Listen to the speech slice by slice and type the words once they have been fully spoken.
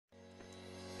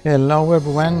Hello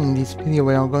everyone, in this video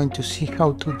we are going to see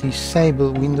how to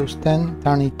disable Windows 10,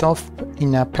 turn it off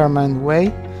in a permanent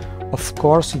way. Of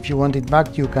course, if you want it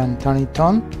back you can turn it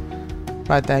on,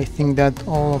 but I think that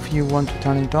all of you want to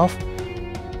turn it off.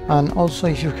 And also,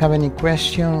 if you have any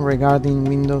question regarding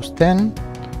Windows 10,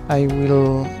 I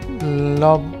will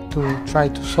love to try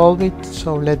to solve it,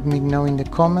 so let me know in the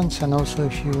comments. And also,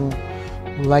 if you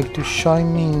would like to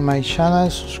join me in my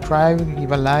channel, subscribe,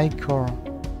 give a like, or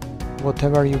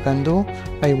whatever you can do,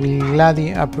 I will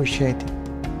gladly appreciate it.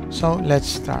 So let's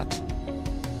start.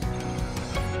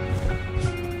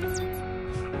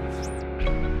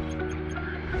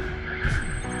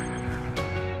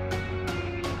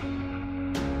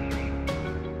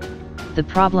 The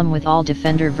problem with all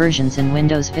Defender versions in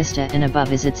Windows Vista and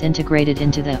above is it's integrated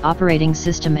into the operating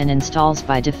system and installs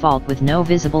by default with no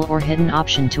visible or hidden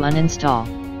option to uninstall.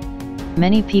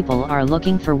 Many people are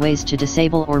looking for ways to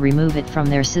disable or remove it from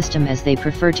their system as they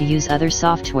prefer to use other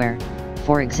software.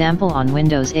 For example, on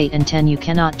Windows 8 and 10 you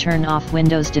cannot turn off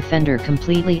Windows Defender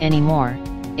completely anymore.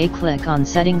 A click on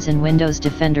Settings in Windows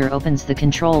Defender opens the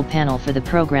control panel for the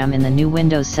program in the new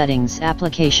Windows Settings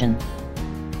application.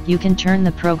 You can turn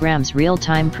the program's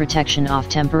real-time protection off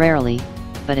temporarily,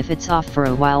 but if it's off for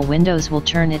a while Windows will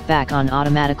turn it back on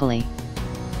automatically.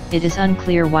 It is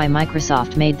unclear why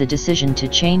Microsoft made the decision to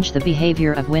change the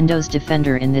behavior of Windows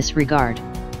Defender in this regard.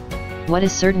 What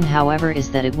is certain, however,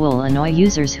 is that it will annoy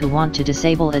users who want to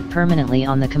disable it permanently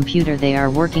on the computer they are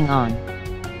working on.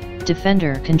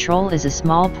 Defender Control is a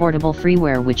small portable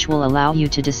freeware which will allow you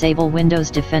to disable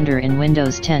Windows Defender in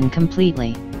Windows 10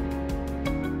 completely.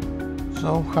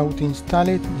 So how to install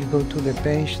it? You go to the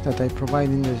page that I provide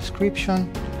in the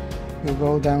description. You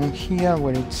go down here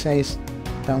where it says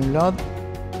download.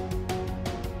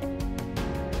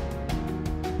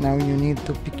 Now you need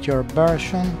to pick your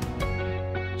version.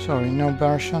 Sorry, no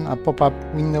version. A pop-up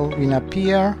window will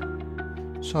appear.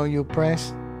 So you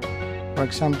press, for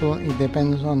example, it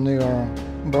depends on your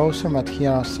browser, but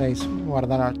here says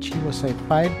guardar archivo, save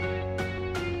file.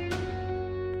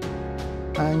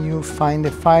 And you find the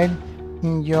file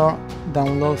in your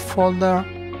download folder.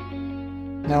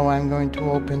 Now I'm going to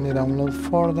open the download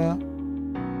folder.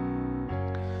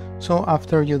 So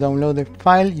after you download the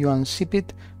file, you unzip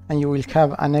it and you will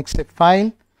have an exe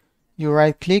file. You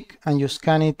right click and you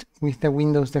scan it with the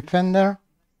Windows Defender.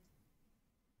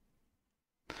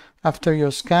 After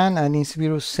you scan and it's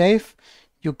virus safe,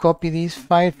 you copy this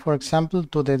file, for example,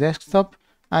 to the desktop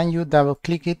and you double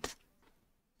click it.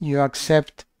 You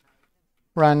accept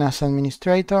run as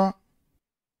administrator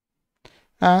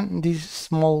and this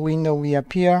small window will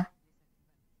appear.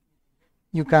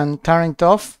 You can turn it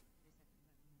off.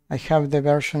 I have the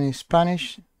version in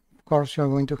Spanish. Of course, you're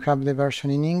going to have the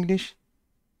version in English.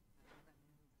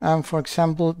 And for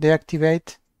example,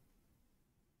 deactivate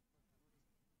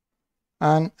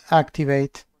and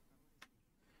activate.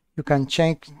 You can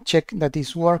check that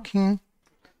it's working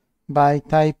by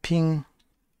typing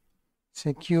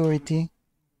security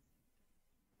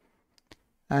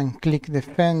and click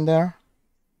Defender.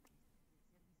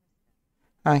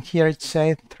 And here it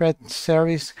says threat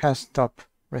service has stopped.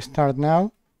 Restart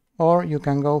now. Or you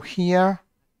can go here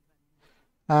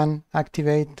and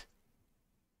activate,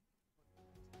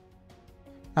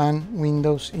 and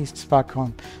Windows is back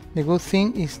on. The good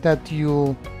thing is that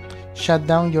you shut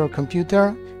down your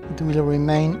computer, it will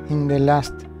remain in the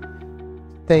last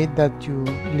state that you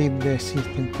leave the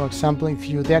system. For example, if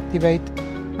you deactivate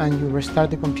and you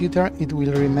restart the computer, it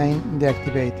will remain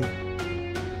deactivated.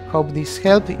 Hope this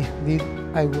helped. If it did,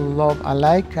 I would love a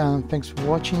like, and thanks for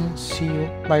watching. See you.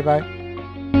 Bye bye.